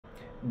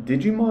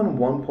Digimon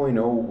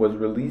 1.0 was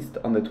released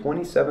on the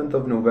 27th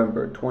of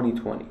November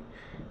 2020.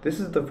 This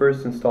is the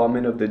first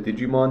installment of the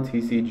Digimon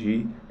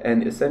TCG,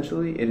 and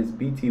essentially it is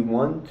BT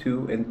 1,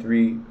 2, and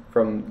 3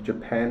 from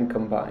Japan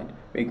combined,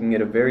 making it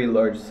a very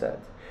large set.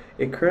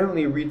 It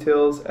currently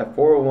retails at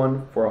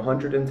 401 for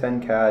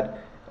 110 CAD,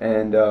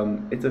 and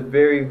it's a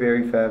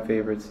very fan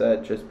favorite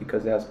set just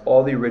because it has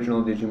all the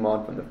original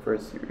Digimon from the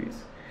first series.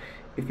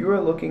 If you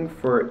are looking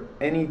for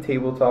any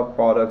tabletop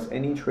products,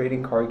 any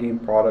trading card game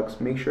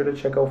products, make sure to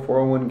check out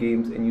 401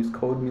 Games and use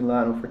code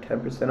Milano for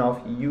 10%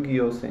 off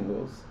Yu-Gi-Oh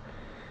singles.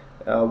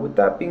 With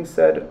that being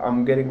said,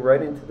 I'm getting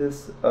right into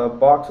this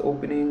box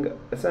opening.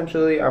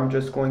 Essentially, I'm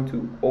just going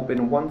to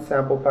open one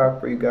sample pack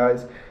for you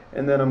guys,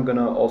 and then I'm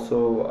gonna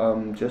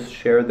also just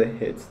share the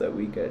hits that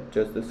we get,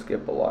 just to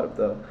skip a lot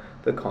of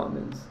the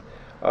commons.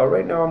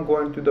 Right now I'm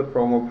going through the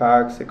promo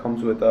packs. It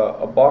comes with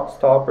a box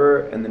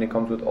topper, and then it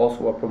comes with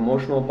also a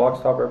promotional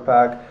box topper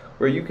pack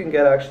where you can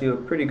get actually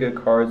pretty good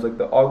cards, like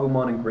the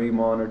Agumon and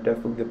Greymon are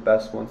definitely the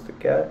best ones to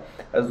get,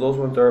 as those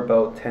ones are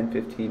about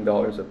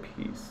 $10–15 a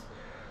piece.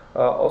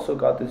 Also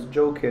got this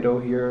Joe Kiddo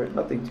here,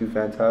 nothing too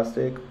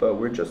fantastic, but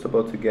we're just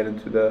about to get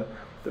into the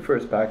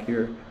first pack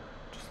here.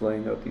 Just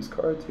laying out these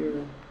cards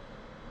here.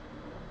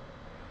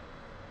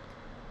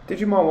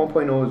 Digimon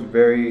 1.0 is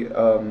very,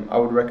 I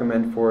would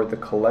recommend for the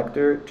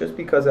collector, just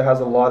because it has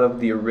a lot of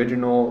the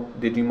original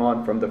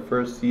Digimon from the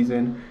first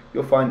season.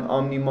 You'll find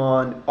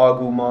Omnimon,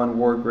 Agumon,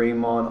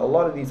 Wargreymon, a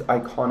lot of these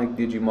iconic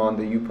Digimon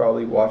that you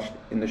probably watched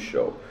in the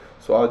show.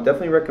 So I would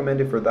definitely recommend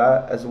it for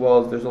that, as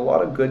well as there's a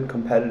lot of good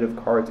competitive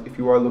cards if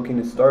you are looking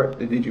to start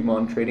the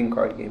Digimon trading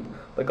card game.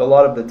 Like a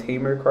lot of the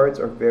Tamer cards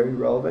are very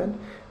relevant,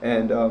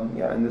 and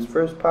yeah, in this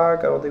first pack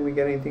I don't think we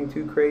get anything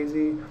too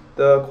crazy.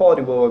 The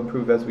quality will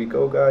improve as we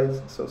go,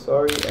 guys, so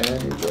sorry,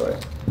 and enjoy.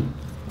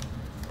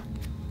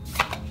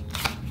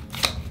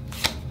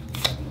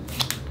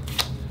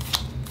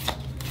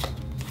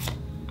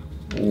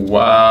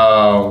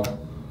 Wow,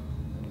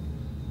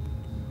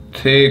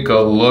 take a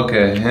look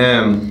at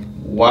him.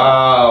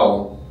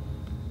 Wow,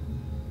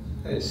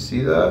 I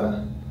see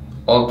that.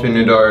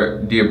 Alternate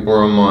art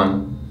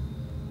Diaboromon.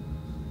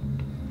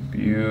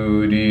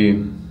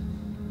 Beauty.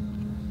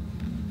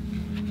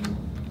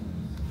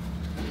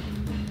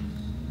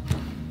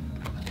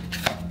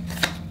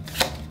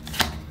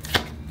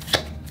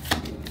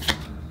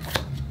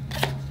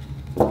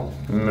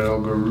 Metal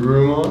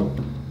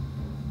Garurumon.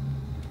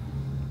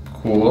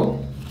 Cool.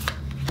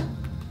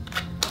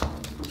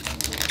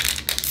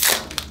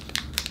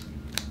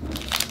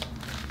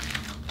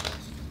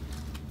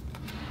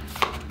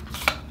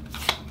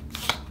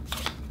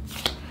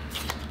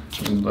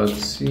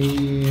 Let's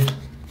see.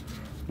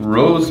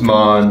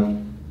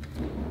 Rosemon.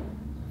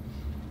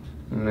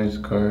 Nice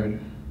card.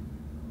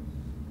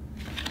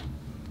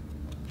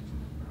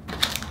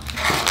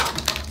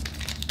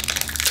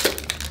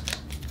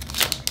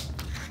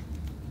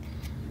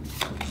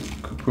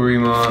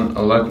 Kapurimon,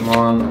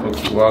 Elecmon,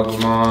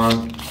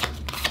 Okuwagumon.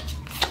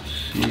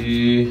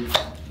 See.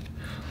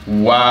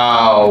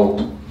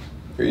 Wow.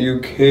 Are you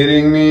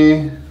kidding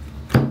me?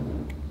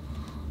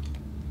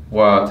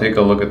 Wow, take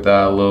a look at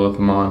that,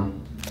 Lilithmon.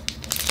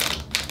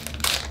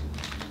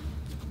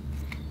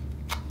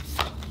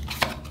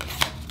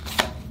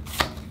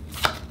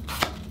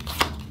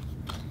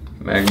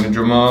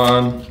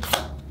 Magnadramon.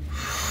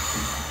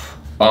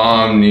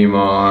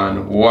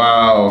 Omnimon.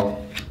 Wow.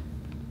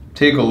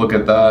 Take a look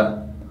at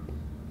that.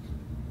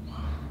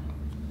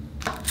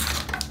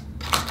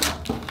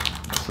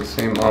 It's the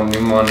same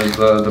Omnimon as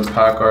the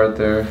pack art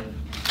there.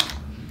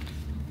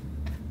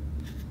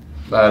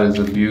 That is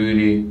a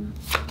beauty.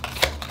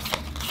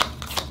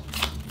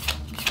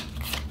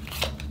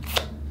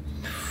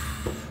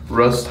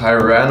 Rust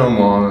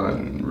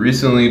Tyrannomon.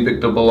 Recently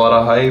picked up a lot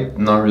of hype,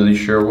 not really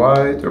sure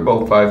why. They're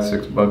about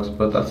 $5–6,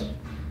 but that's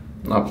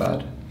not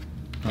bad.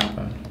 Not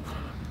bad.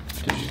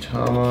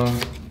 Digitama.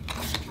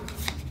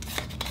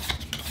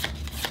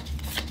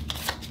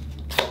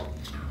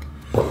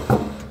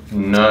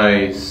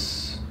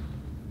 Nice.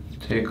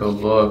 Take a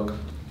look.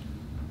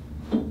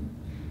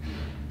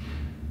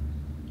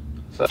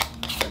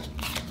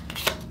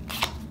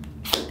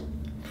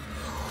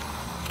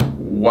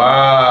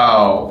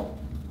 Wow.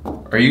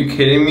 Are you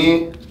kidding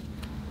me?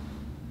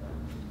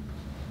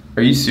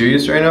 Are you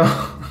serious right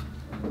now?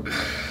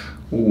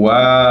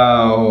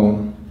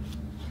 Wow.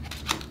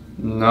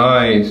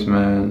 Nice,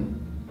 man.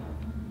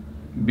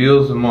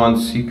 Beelzemon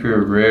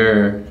Secret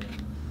Rare.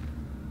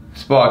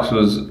 This box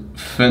was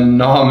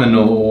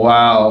phenomenal.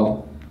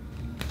 Wow.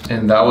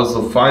 And that was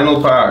the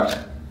final pack.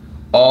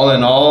 All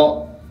in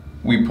all,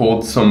 we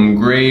pulled some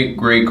great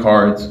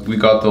cards. We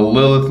got the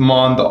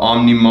Lilithmon, the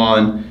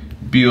Omnimon,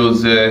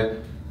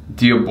 Beelze,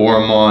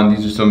 Diaboromon.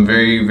 These are some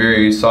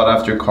very sought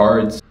after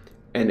cards.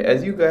 And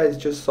as you guys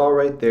just saw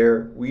right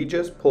there, we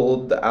just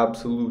pulled the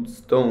absolute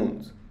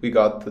stones. We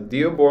got the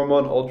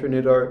Diaboromon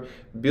alternate art,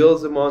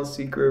 Beelzemon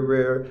secret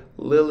rare,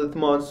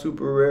 Lilithmon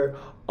super rare,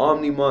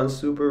 Omnimon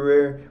super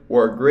rare,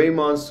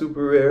 Wargreymon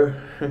super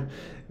rare,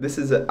 This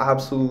is an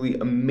absolutely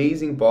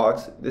amazing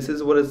box. This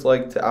is what it's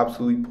like to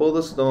absolutely pull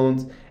the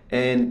stones.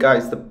 And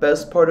guys, the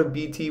best part of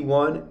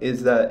BT1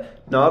 is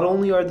that not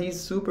only are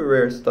these super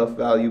rare stuff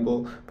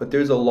valuable, but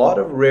there's a lot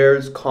of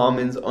rares,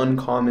 commons,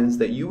 uncommons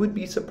that you would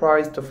be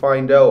surprised to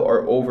find out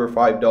are over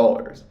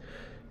 $5.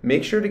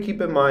 Make sure to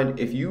keep in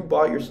mind, if you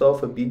bought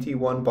yourself a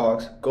BT1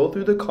 box, go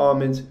through the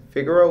commons,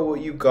 figure out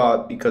what you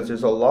got, because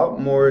there's a lot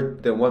more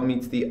than what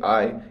meets the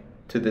eye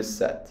to this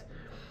set.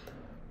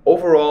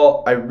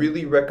 Overall, I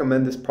really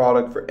recommend this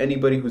product for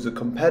anybody who's a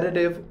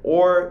competitive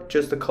or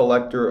just a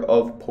collector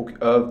of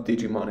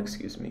Digimon,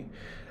 excuse me.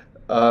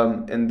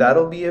 And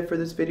that'll be it for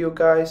this video,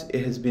 guys.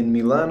 It has been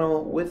Milano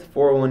with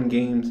 401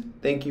 Games.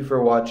 Thank you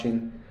for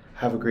watching.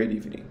 Have a great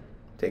evening.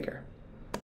 Take care.